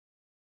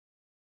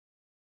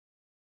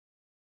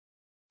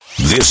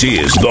This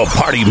is the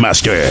Party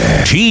Master,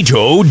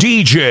 Tito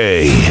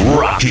DJ.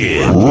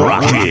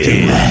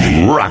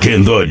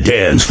 Rockin' the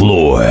dance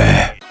floor.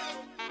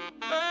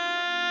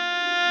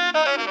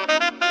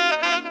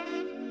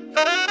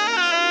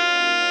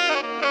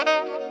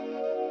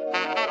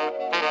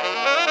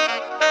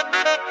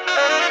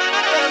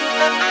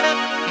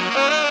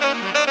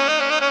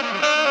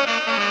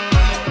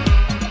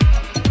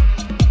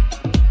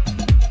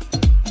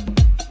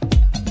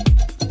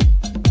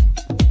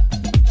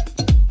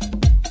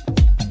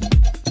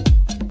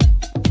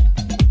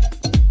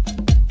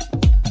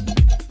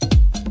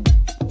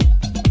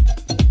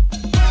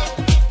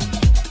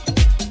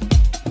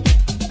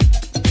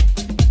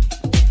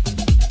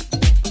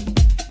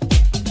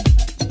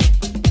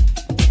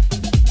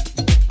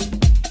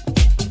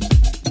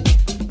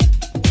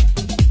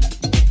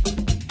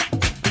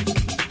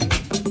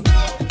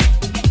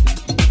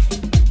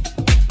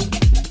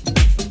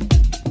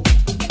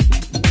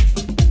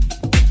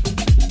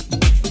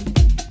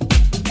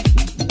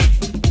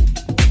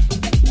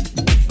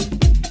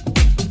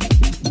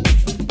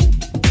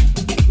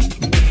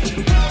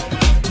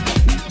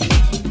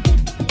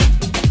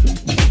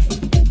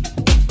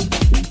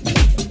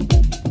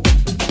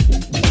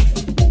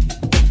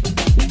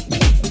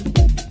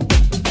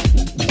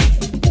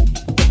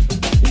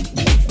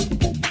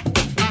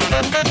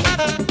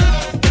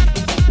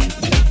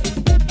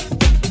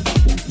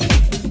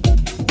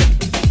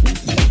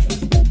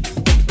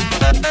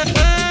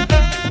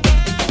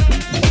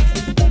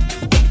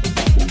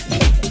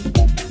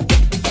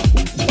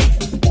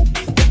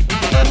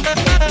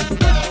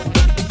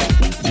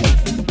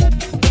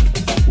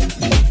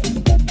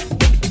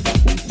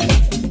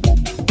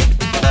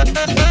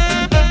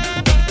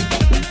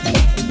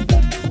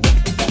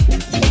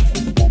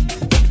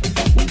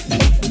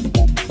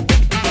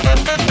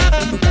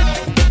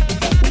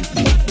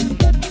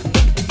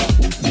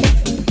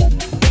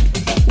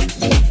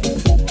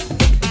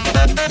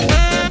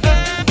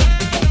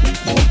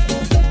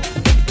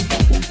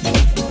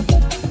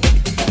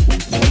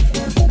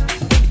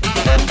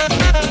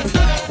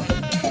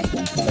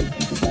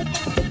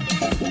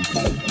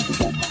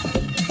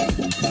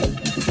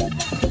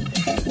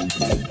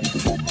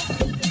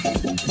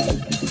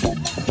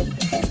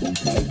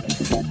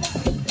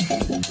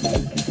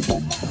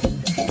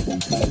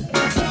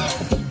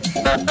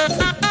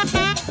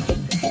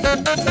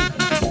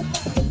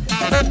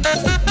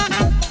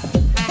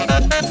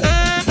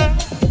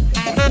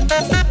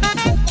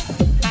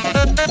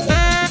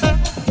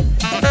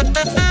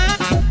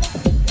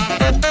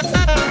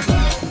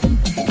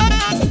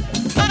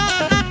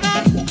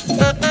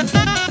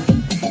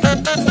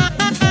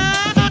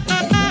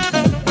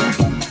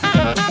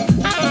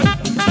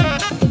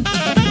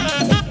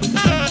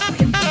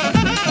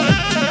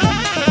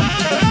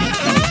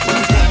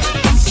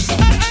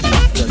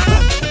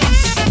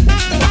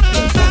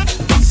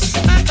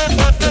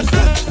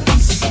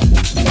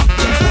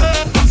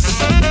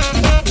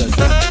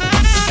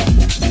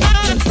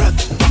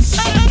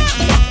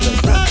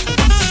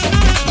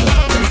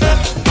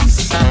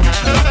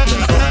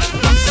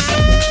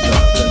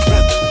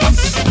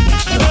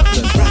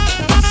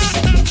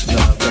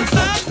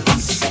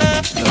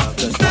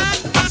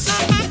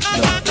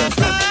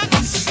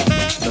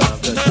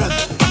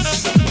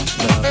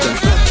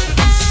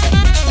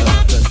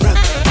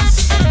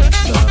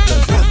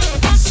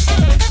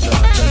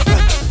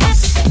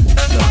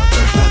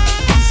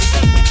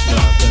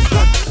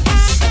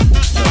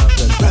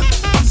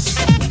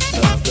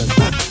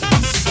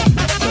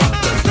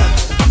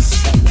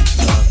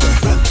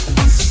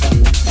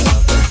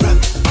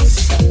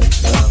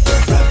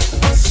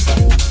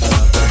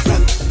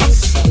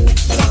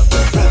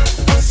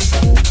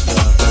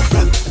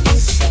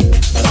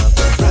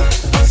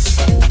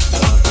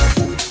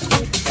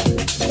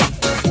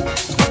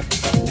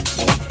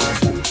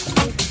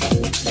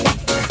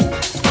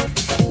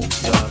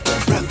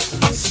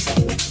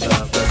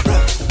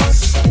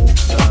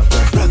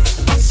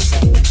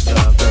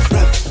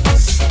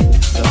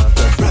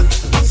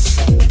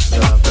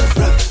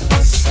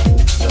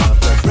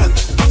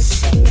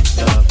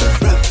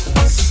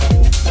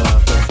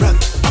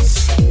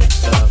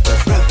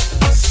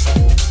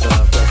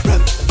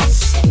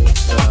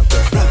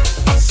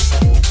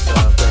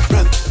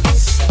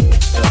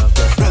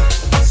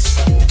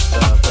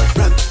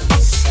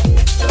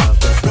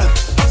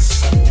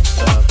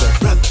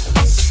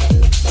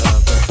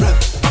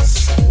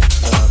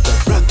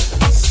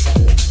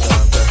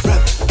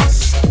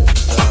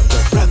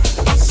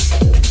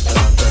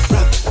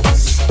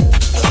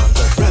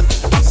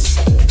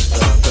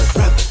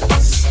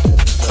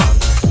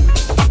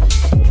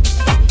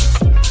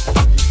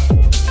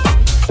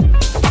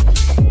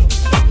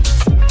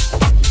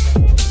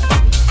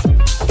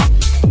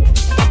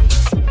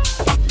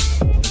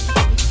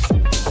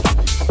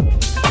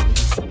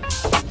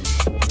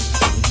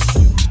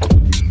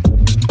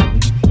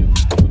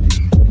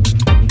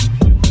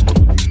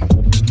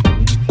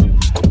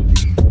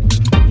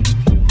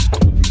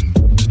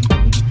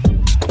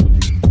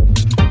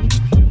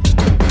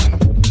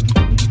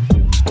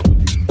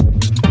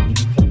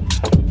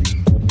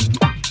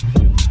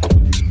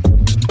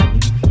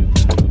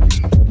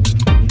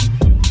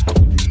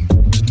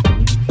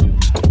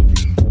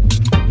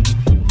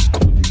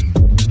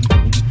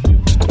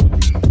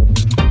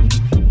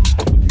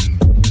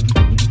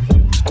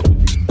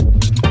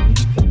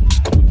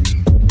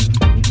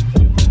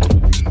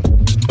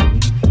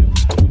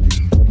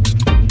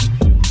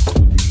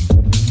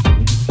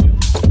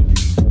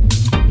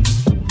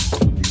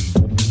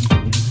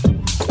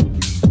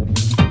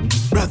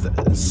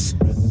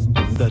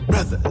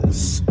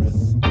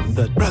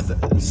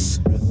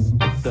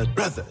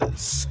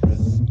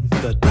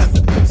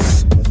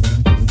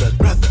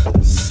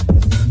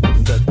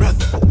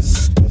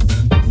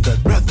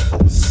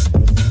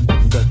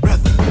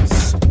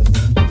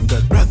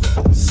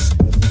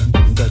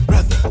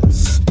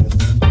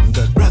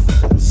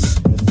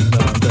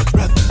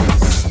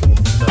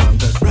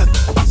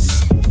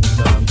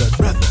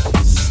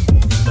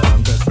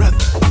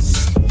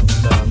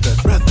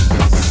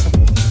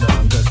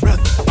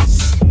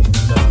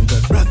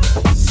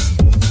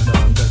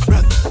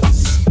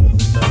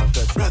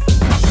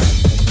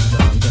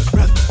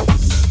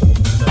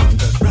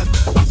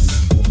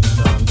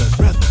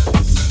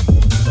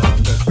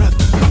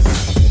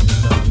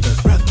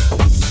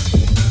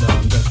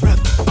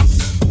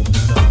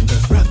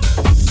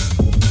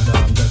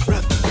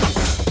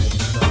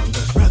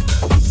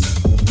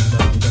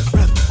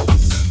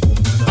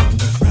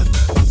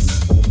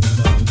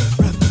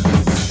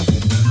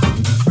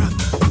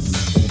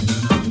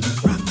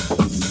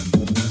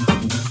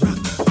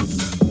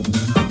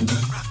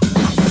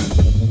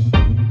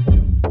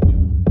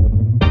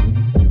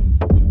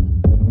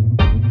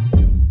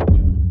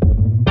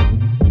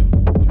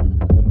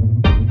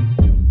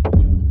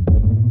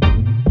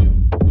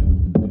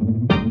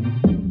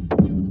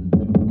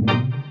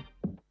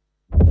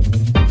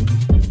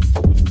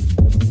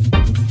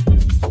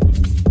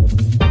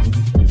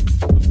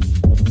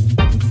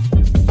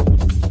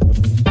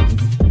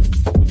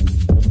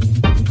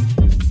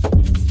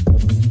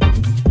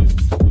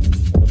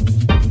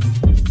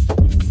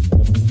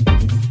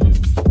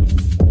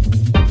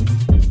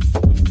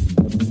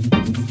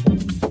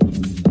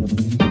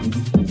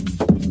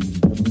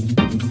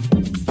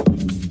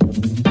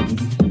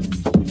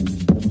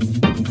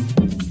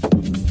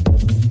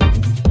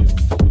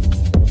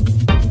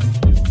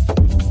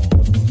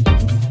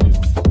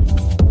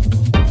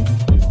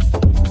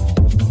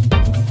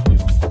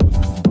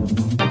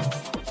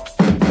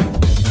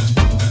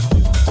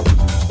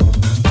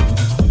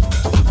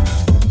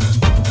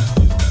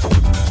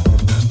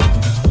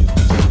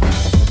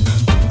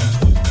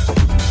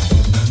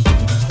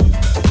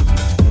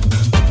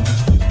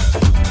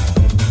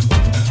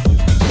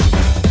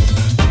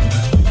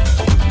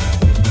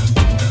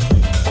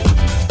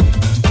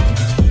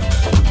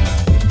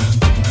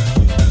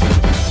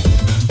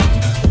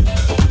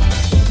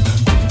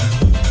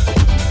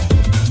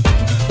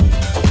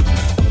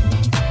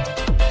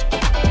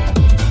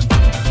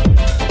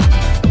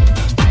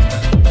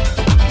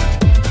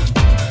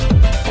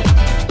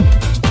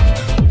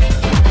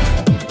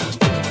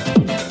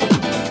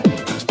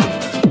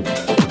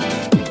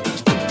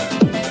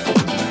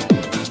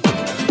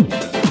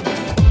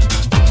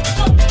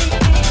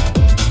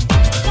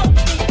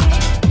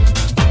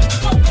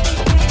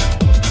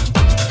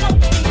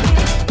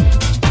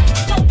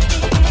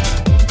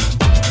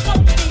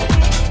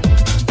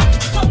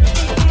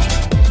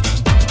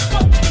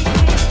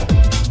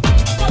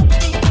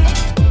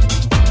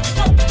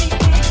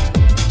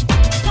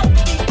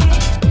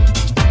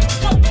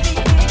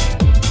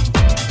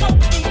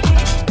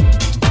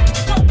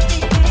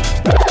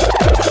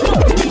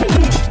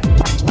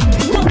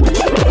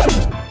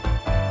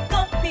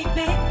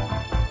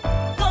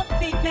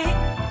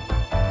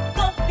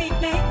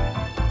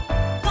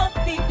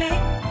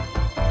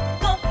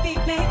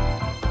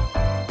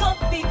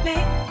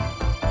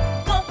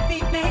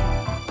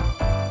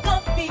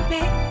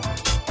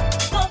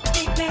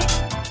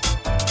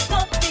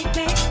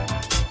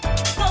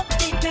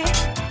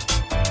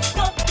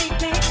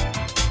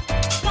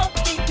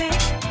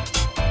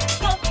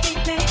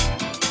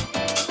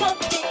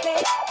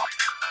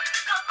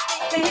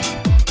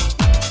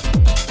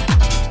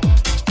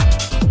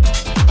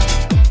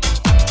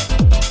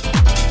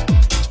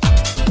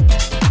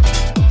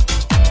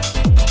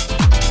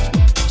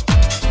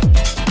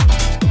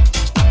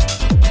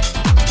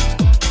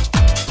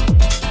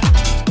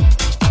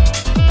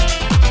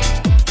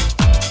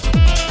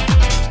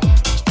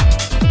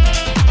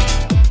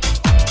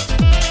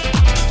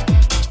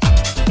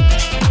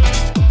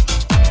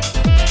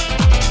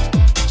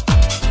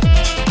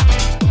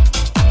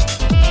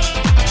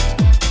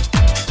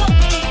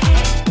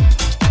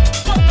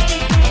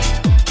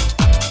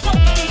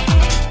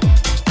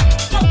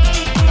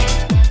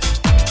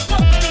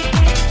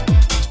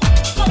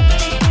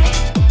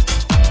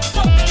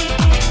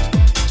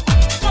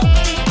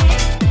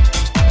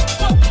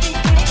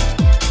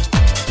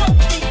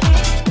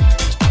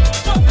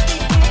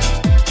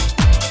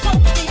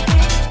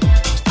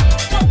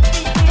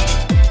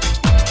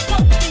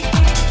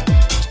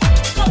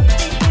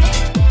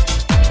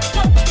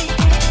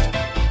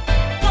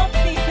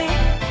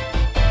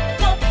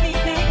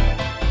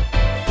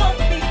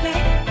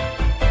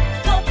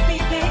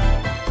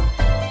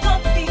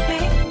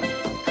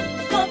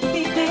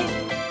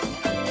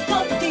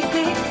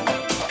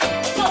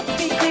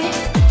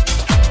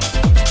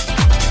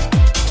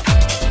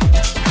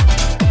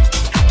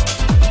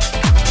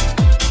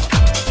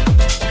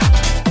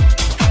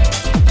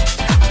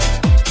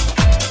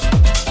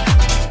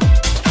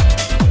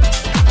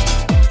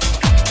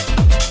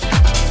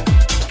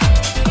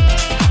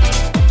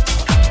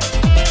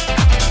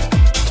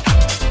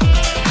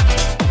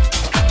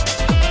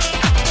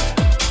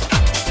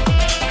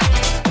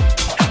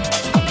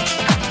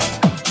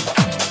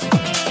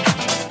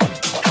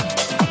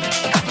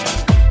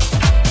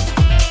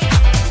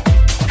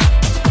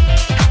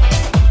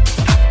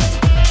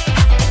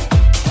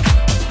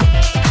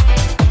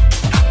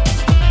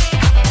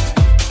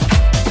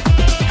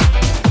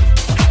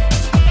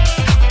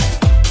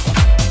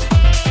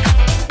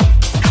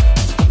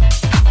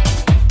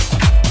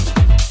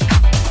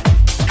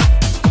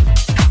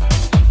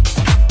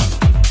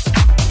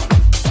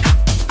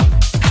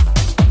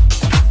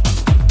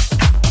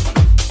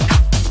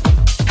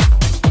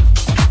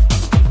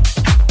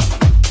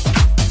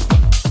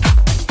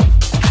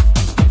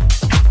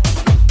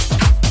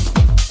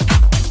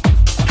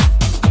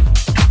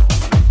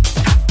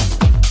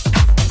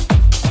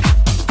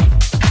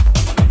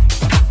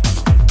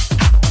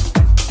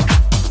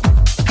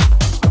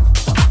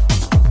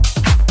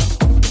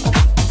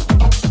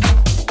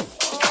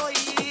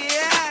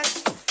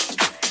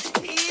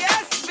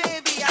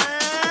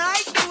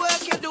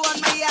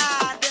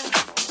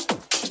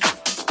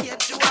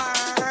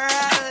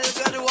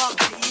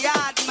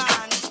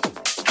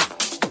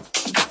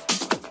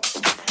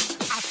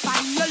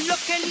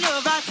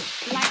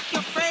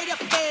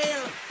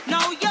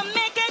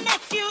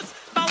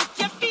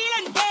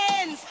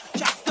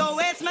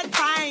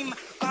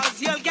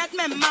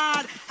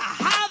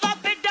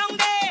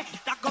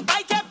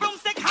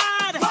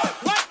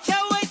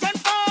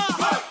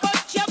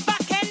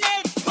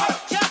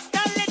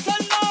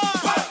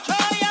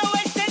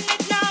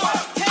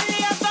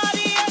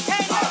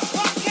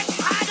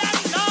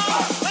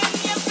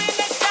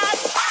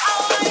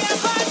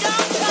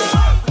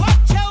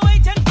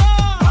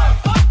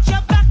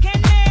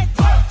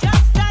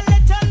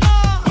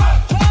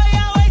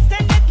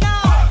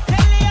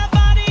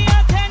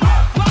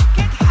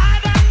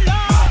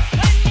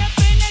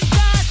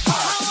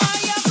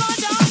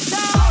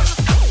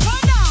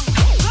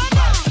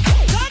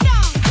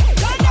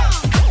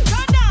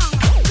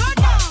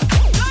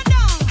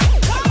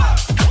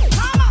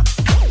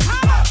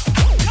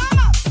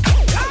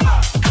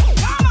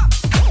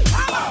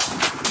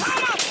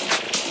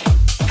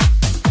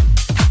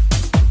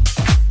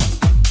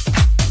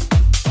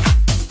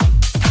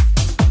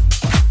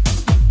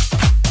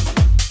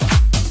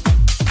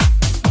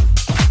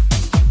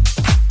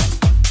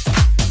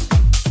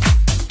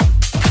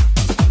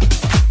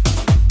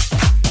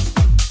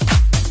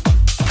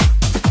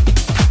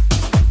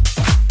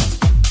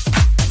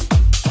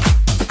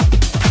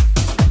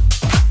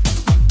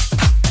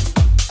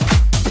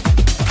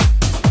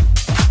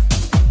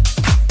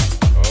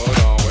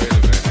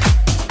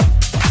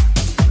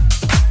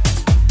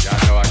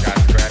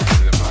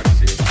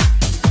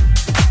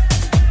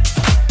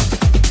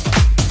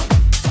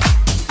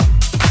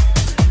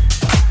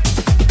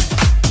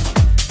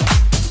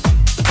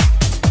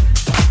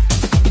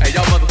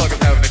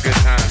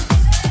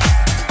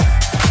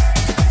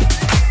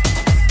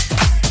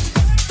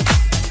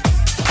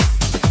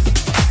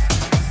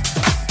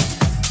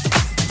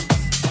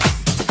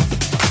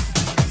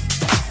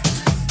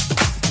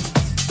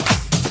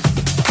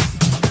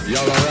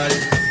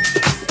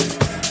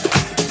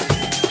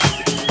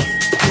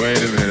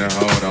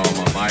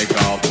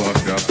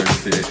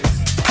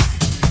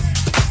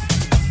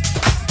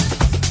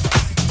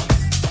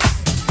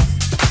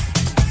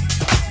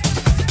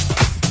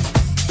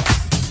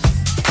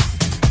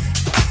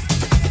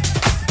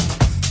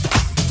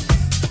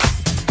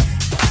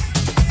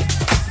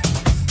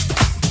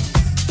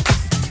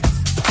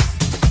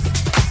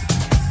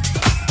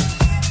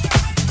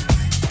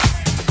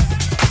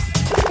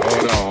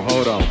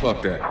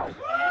 Fuck that.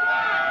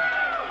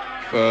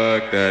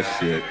 Fuck that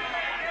shit.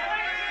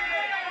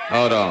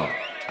 Hold on.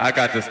 I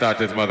got to start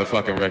this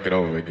motherfucking record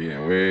over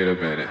again. Wait a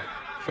minute.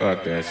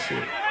 Fuck that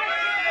shit.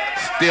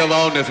 Still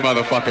on this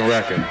motherfucking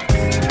record.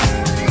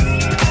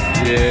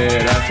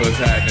 Yeah, that's what's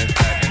happening.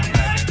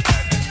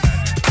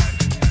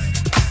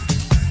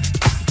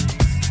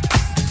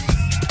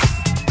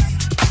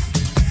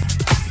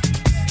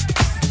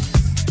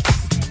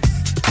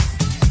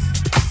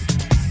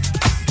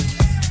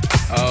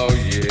 Oh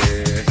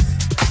yeah.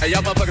 Hey,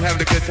 y'all motherfuckers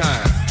having a good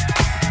time.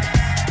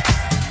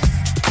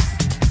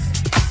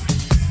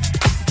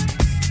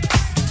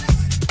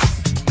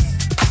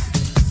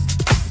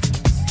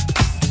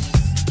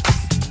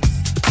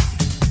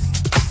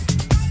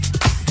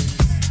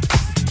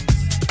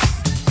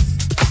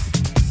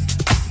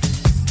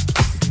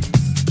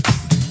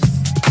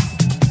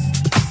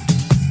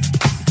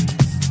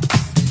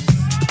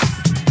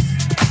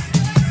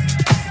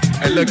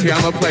 Hey, look here,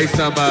 I'm gonna play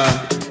some,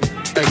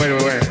 hey,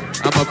 wait.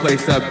 I'm gonna play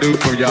something new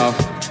for y'all.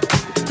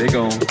 They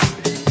gon',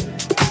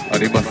 oh,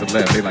 they must have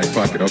left. They like,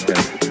 fuck it, okay.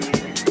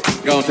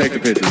 Go on, take the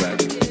picture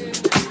back.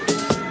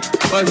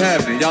 What's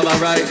happening? Y'all all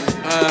right?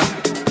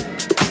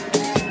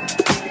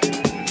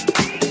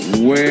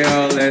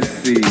 Well, let's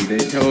see. They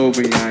told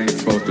me I ain't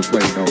supposed to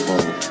play no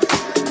more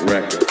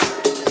records.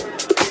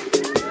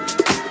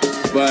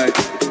 But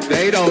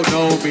they don't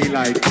know me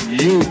like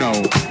you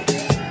know.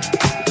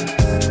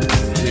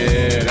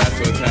 Yeah, that's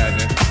what's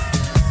happening.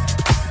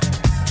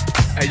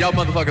 Hey, y'all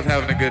motherfuckers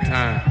having a good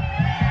time?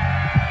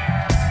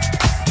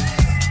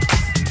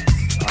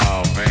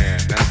 Oh man,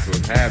 that's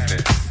what's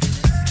happening.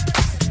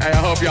 Hey, I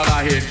hope y'all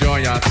out here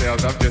enjoying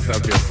yourselves. I'm just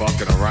up here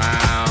fucking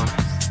around.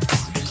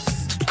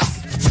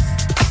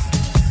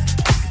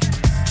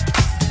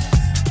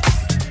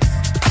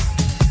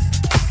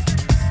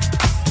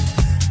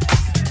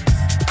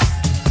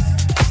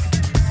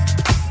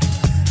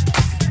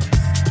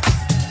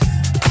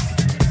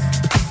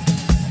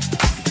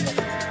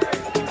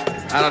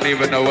 I don't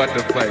even know what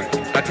to play.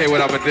 I tell you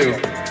what I'm gonna do.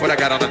 What I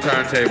got on the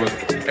turntables.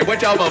 Hey,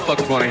 what y'all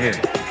motherfuckers wanna hear?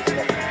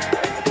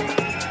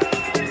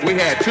 We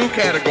had two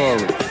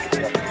categories.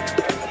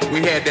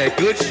 We had that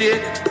good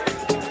shit,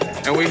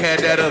 and we had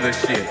that other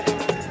shit.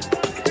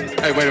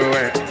 Hey, wait.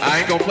 I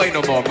ain't gonna play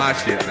no more of my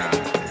shit now.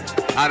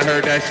 I'd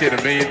heard that shit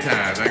a million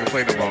times. I ain't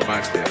gonna play no more of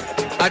my shit.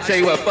 I tell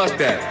you what, fuck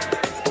that.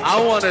 I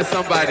wanted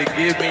somebody to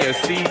give me a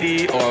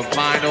CD or a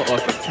vinyl or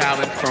some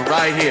talent from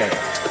right here.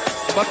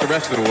 Fuck the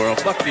rest of the world.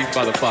 Fuck these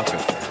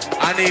motherfuckers.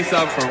 I need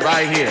something from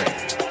right here.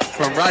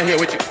 From right here.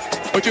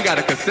 What you got,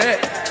 a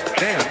cassette?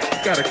 Damn,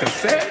 you got a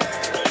cassette?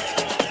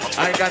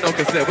 I ain't got no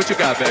cassette. What you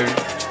got, baby?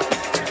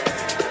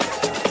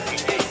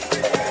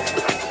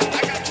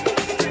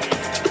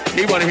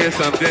 He want to hear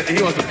something.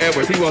 He wants some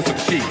Edwards. He wants some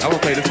Sheep. I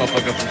want to play this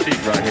motherfucker some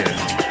Sheep right here.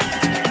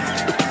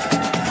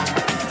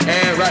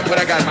 And right, what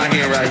I got in my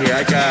hand right here,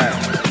 I got,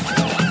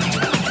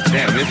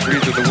 damn,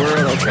 Mysteries of the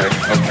World. Okay,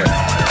 okay.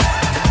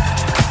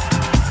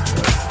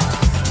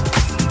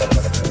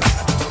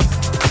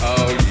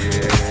 Oh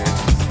yeah.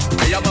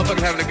 Hey, y'all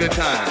motherfuckers having a good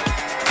time.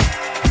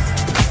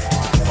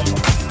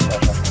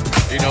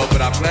 You know,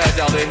 but I'm glad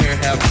y'all in here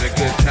having a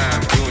good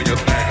time doing your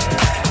thing.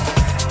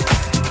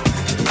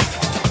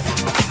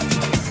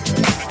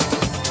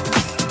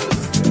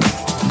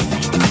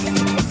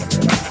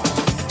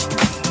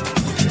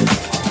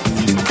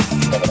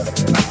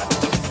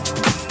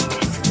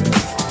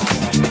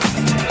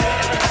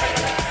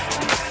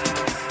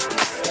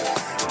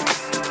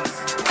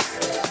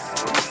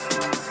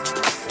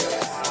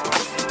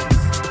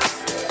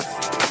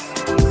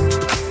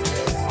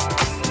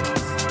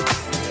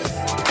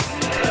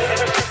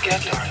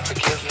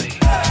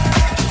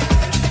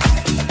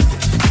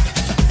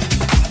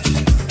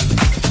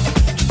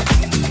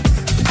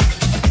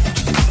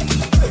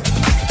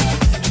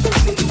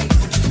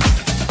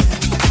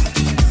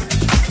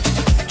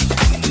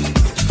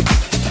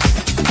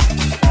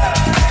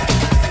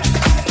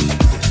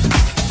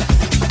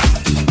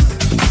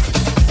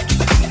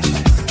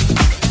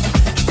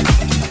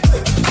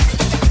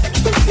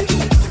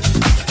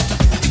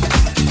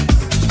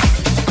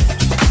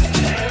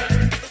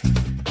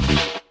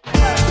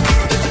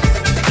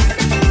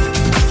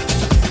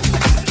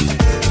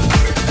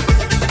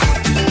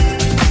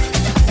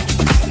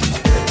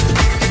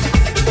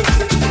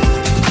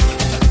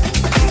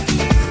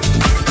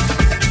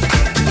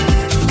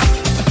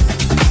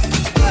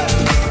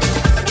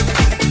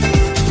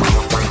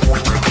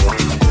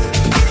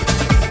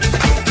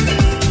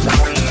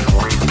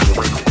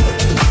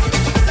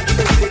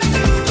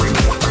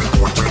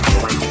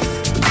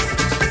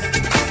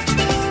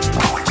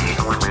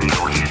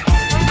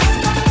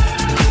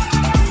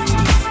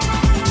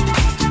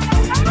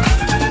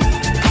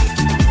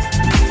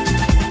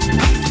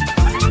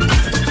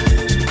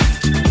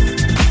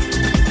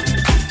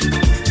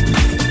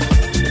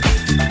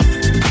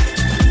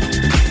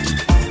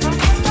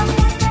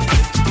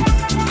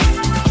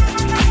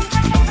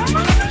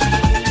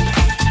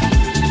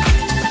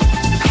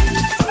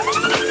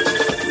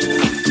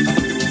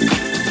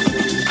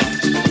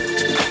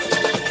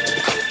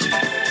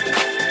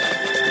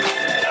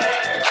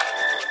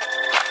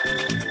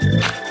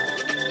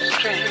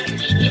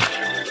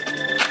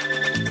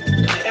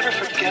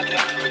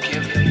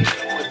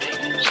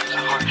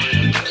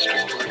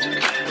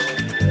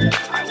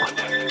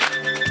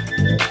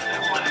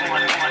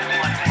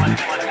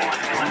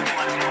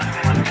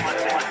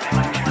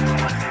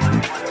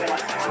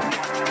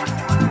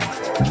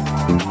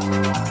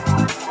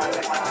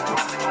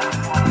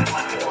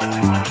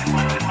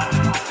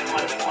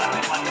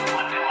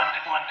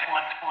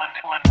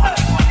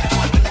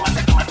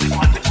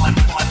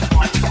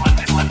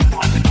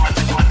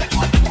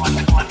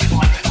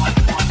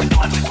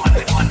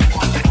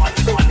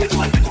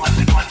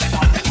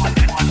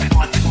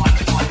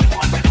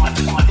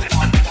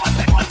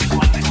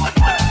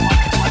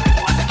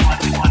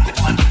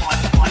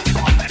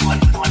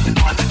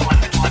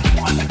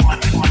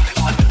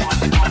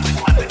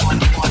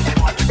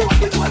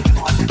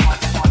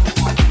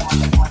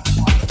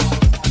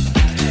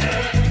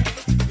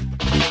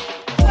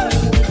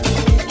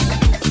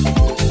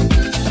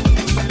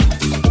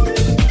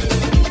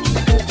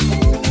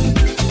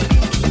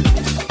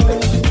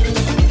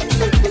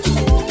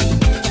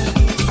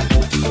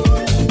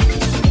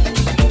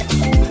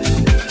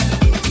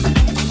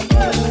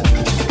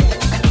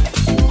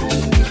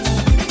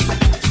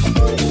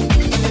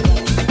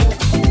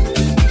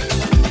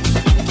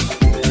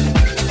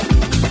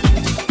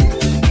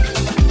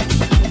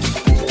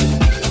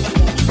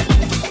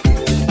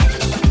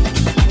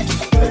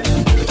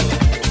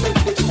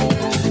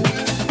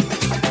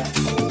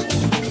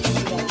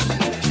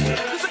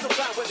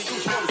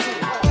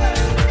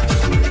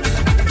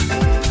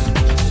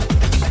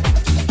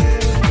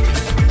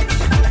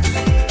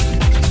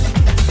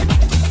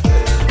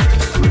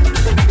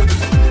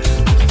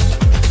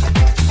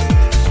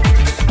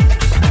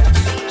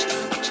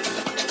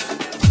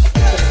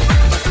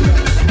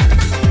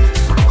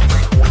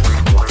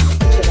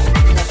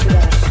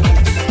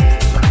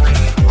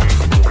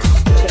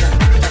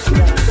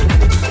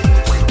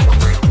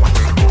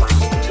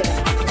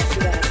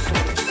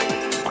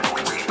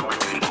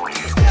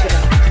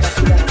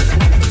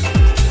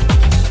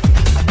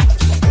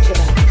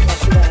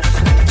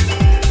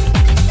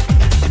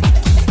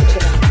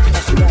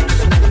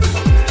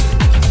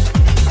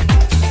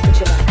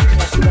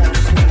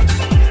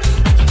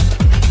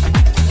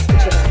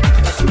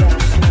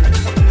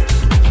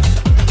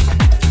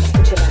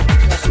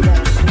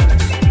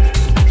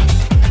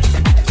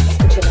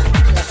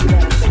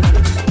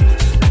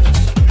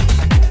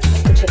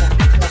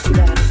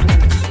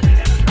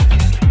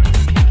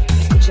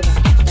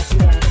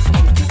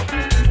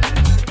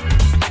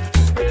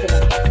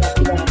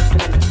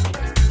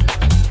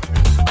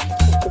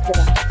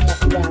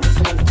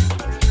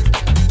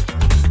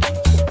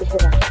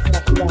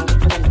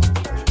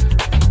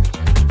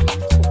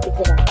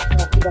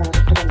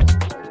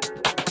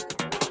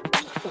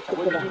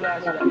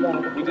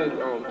 did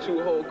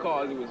 2 whole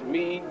cars. It was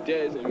me,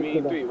 Dez, and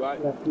me 3, right?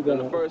 On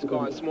the first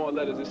car, in small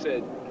letters, it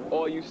said,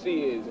 "All you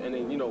see is," and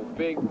then,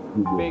 big,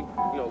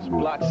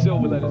 block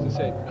silver letters, it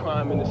said,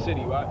 "Crime in the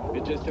city," right?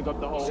 It just took up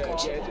the whole car.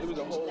 Yeah, it was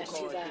a whole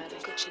car.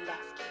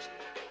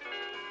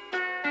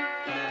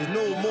 The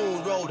new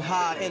moon rode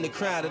high in the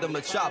crown of the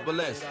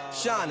metropolis,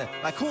 shining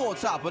like who on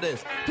top of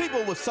this?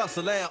 People was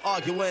tussling,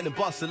 arguing and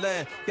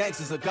bustling.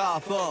 Gangsters of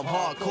Gotham,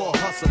 hardcore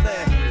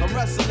hustling. I'm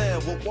wrestling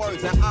with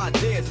words and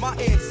ideas. My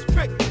ears is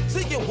pricked,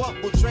 seeking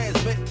what will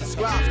transmit. The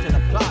scribes can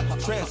apply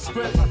the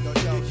transcript.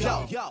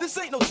 Yo, this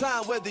ain't no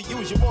time where the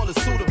usual is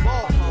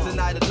suitable.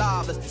 Tonight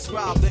alive, let's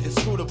describe the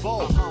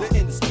inscrutable, the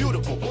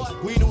indisputable.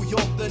 We New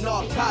York, the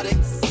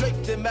narcotics,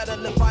 draped in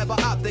metal and fiber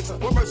optics.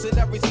 Where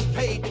mercenaries is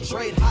paid to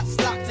trade hot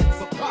stock tips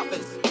for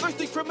profits.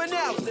 Thirsty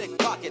criminals, thick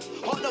pockets.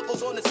 Hard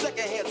knuckles on the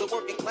second hands of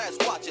working class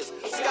watches.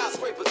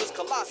 Skyscrapers is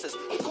colossus.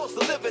 The cost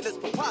of living is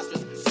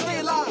preposterous. Stay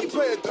alive.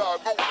 Play it, dog.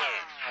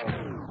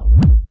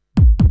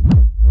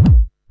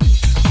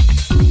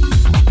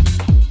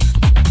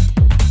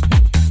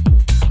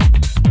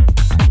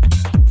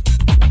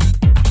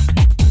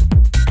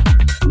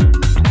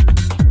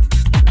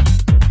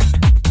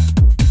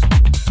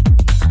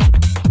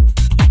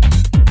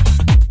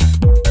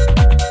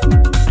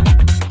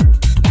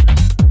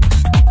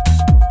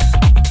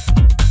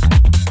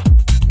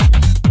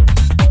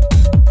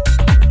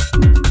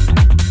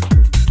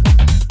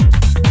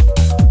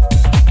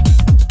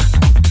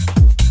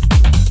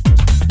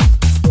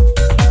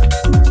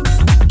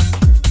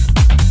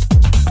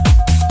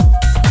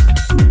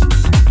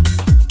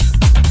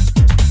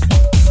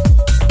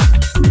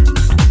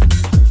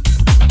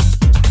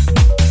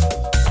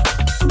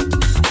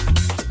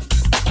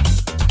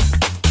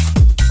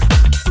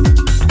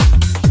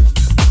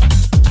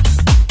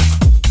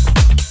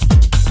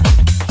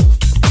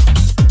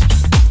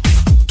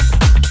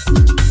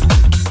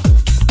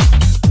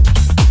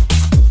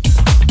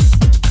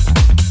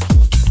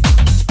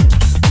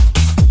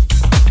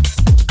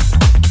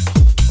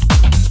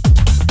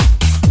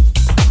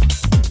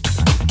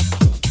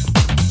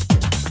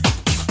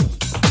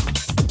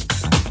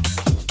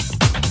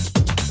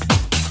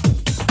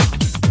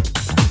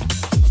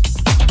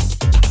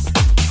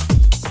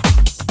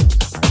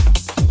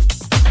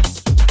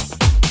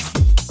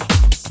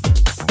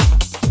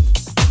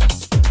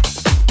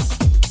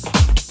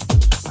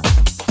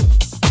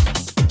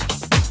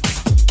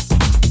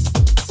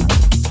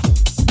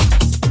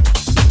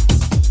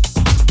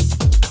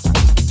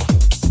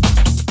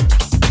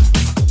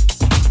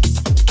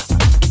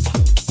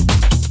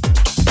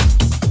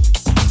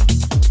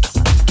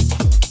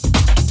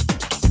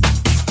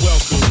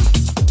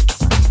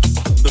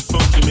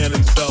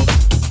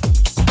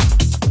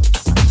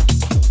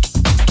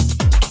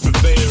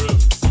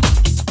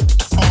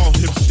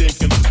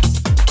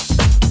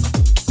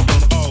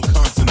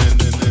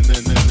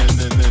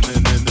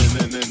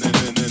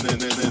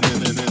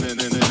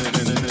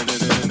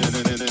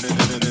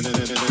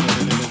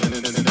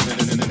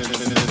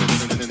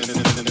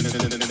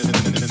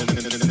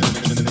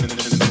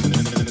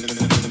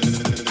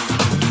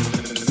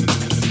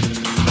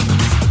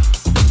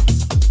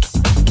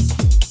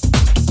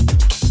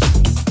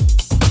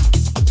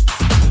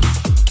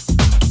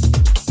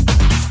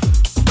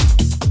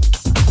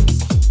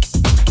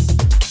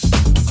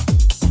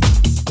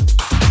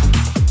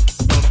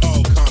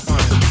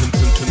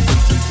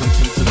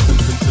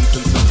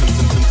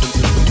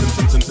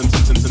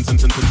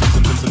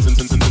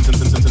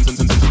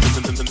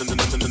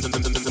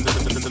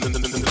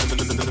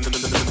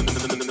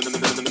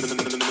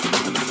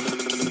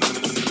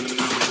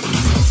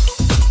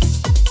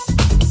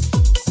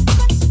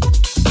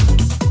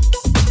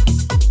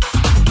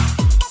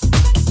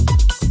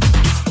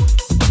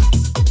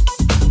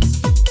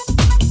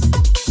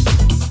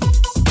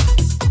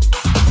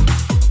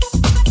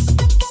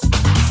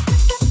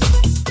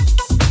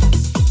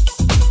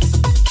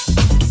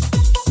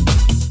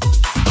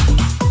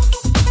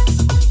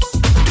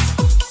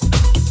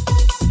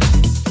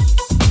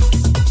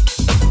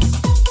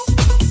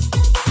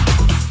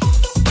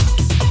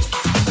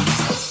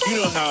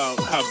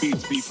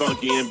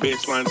 And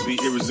bass lines be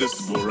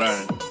irresistible,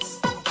 right?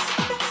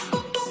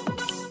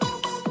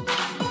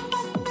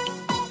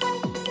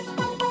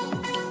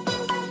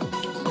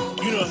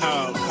 You know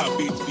how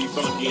beats be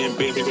funky and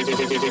bass.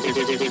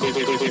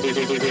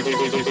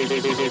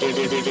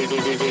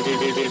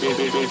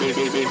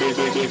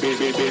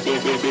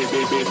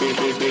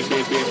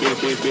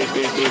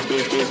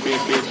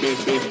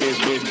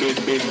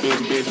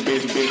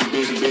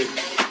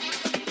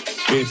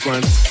 Bass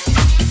lines.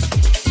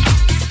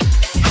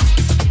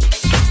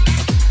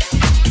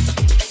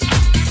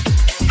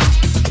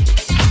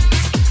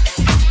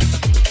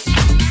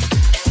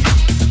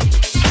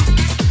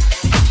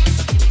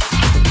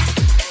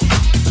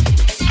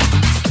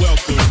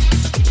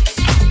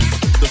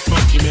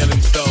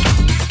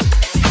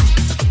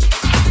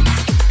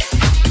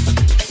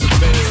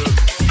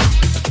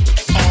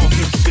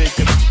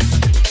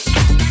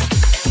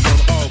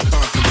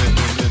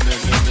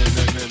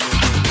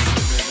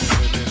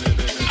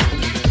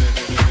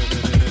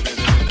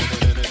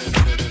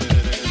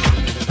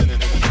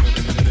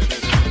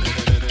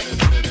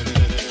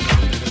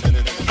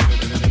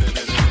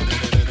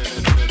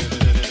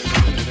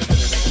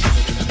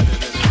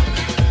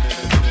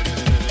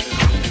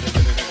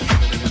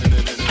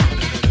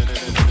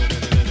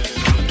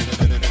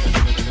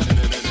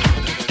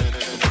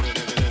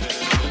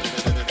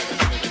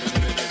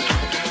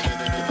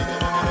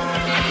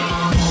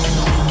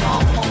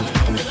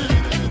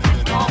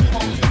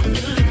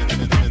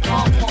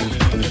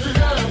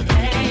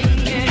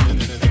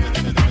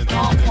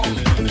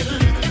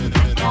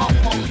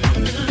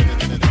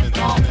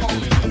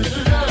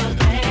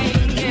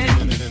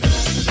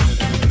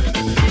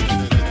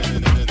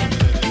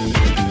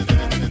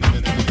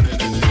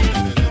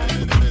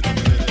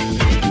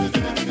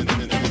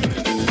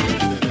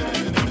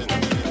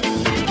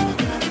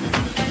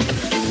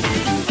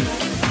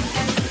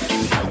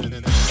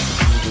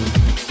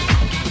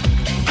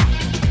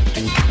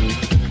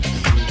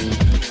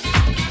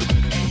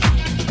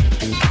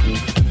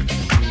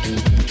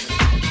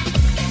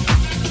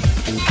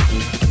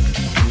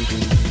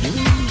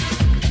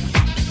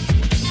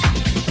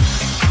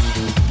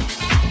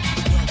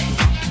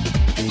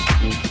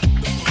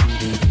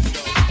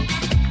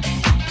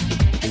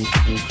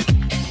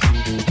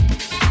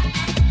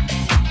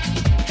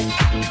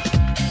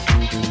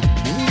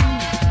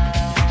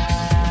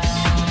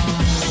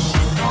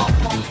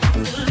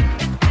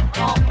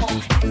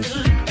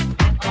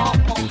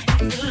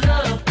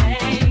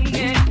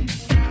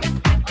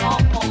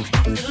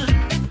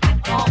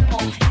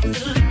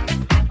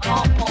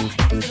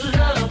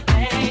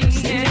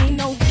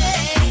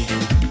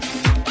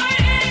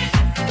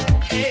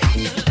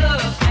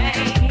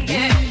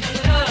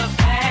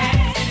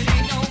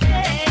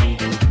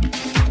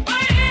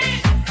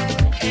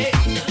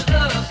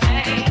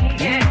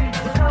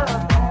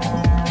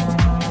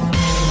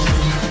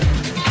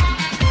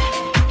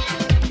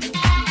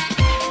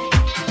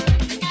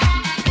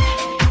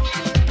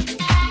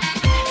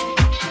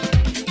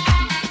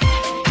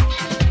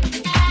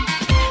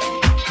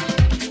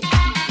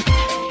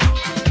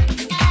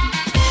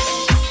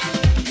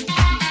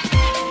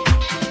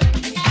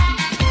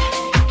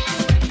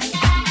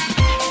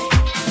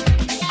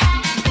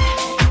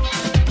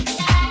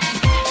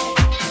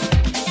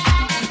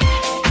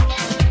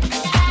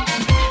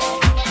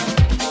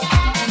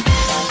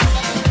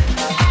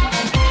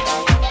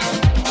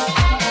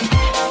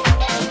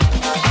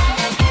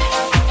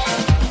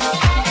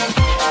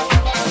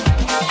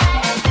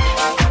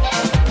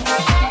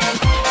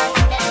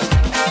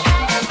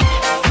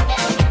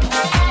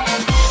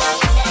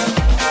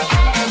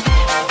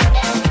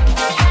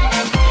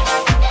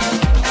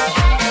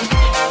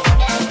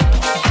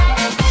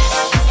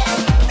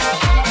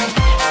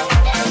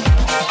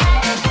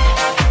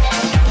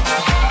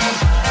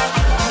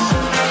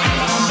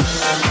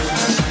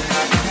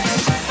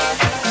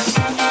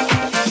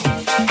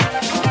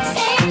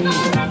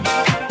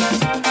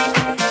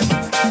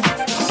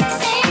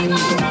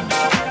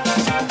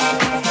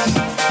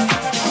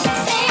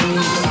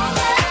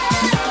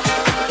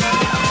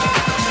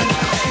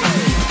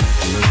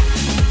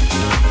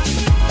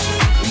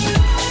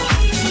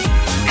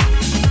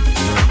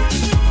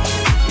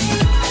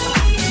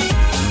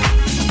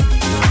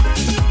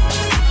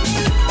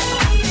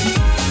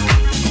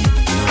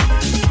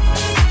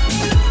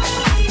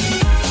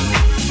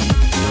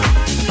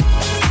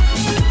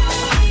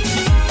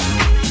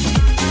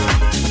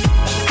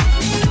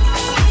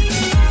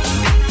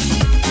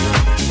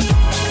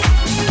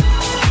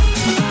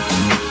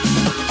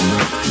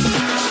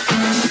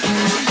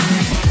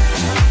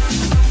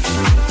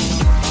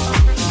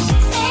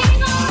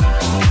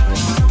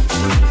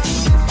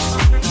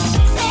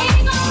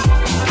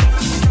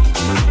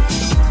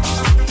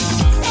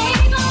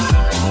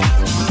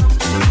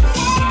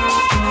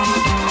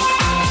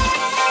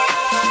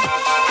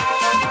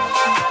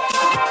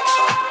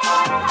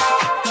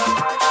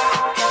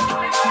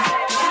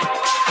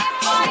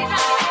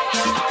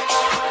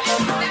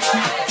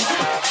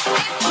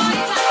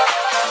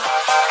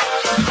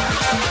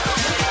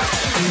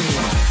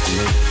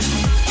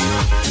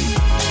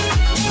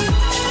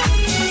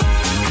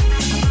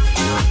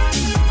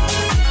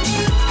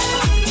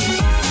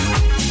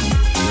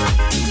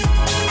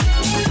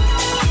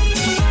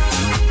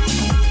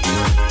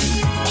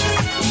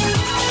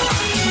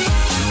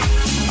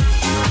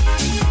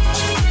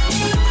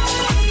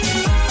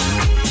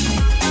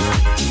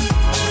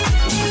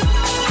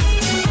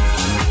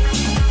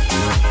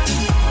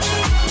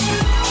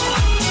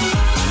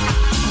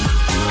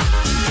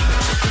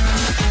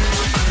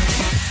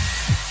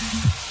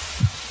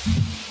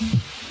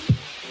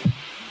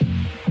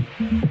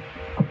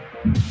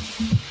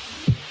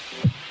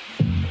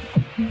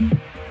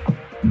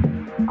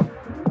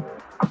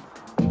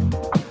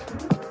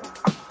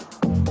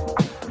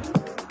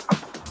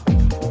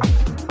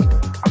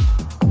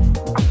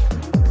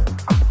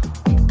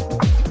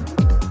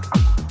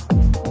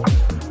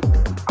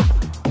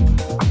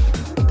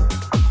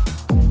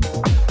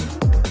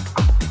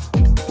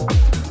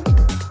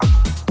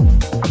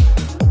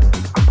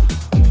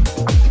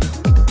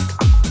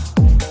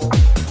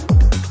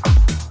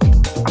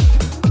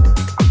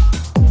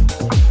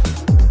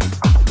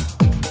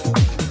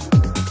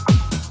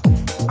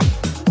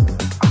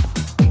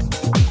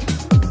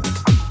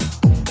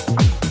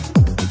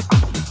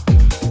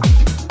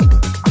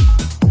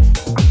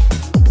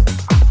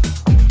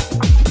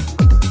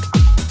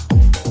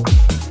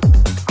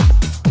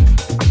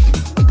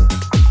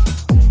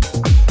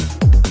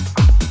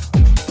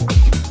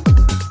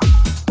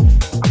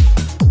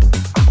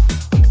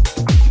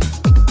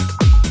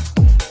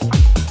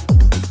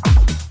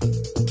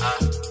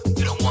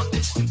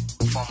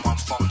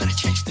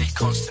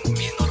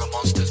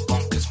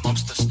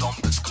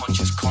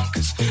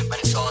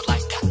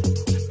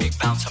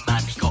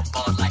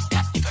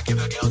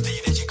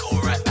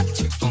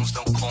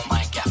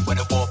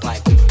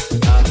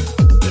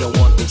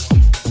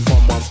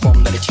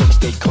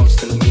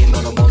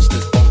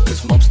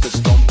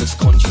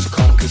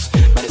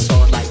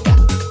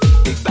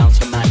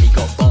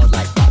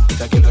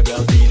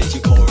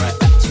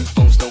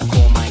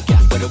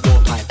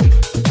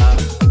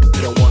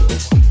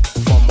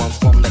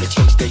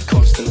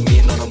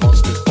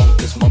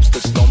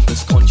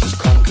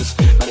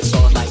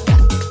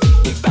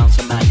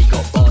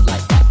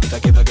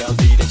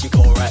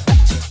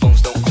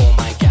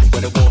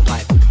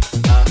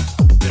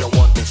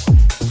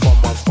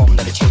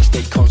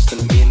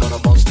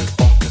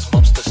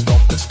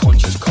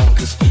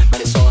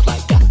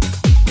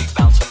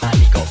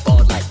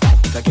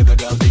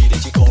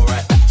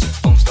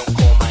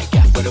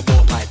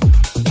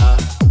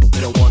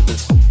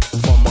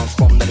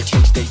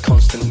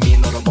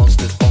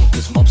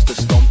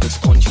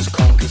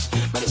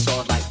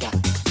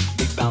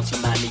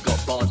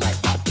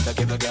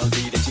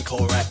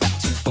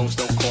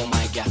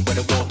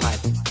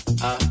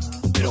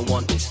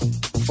 want this.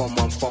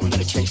 From,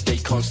 let it change, stay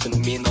constant.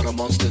 Me and other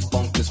monsters,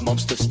 bonkers,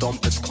 mobsters,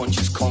 stompers,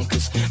 conscious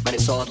conkers. Man,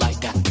 it's hard like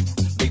that.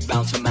 Big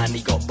bouncer, man,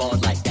 he got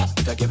barred like that.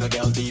 If I give a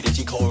girl D, then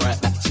she call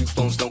right back. 2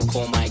 phones, don't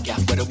call my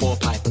gaff. Where the war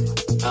pipe?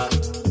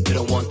 They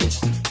don't want this.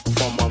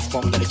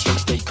 From, let it change,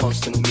 stay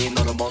constant. Me and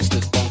other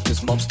monsters,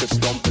 bonkers, mobsters,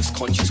 stompers,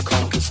 conscious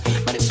conkers.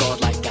 Man, it's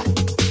hard like that.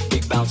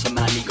 Big bouncer,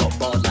 man, he got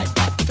barred like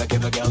that. If I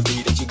give a girl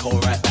D, then she call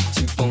right back.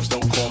 2 phones,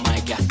 don't call my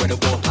gaff. Where the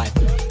war pipe?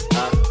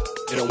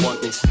 They don't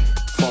want this.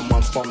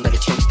 From, let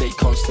it change, stay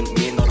constant.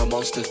 Me and other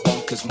monsters,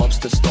 bonkers,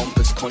 mobsters,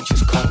 stompers,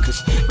 conscious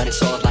conkers. Man, it's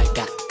hard like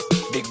that.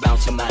 Big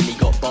bouncer, man, he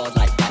got barred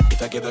like that.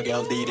 If I give a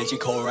girl D, then she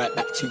call right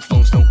back. 2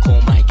 phones, don't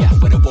call my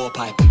gaff. Where the war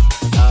pipe?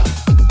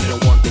 They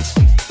don't want this.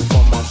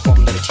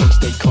 From, let it change,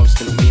 stay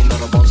constant. Me and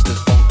other monsters,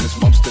 bonkers,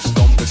 mobsters,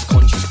 stompers,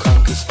 conscious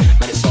conkers.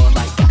 Man, it's hard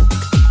like that.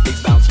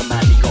 Big bouncer,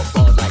 man, he got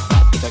barred like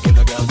that. If I give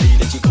a girl D,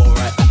 then she call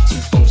right back. 2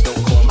 phones,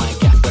 don't call my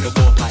gaff. Where the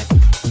war pipe?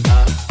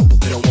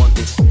 They don't want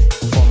this.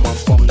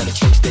 From, let it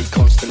change, stay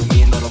constant.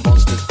 Me and other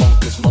monsters,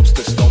 bonkers,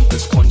 mobsters,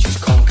 stompers, conscious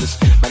conkers.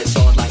 Man, it's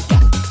hard like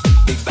that.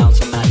 Big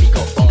bouncer, man, he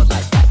got barred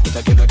like that. If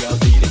I give a girl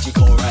D, then she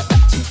call right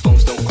back. 2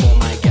 phones, don't call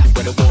my gaff.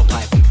 Where the war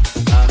pipe?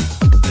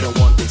 They don't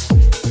want this.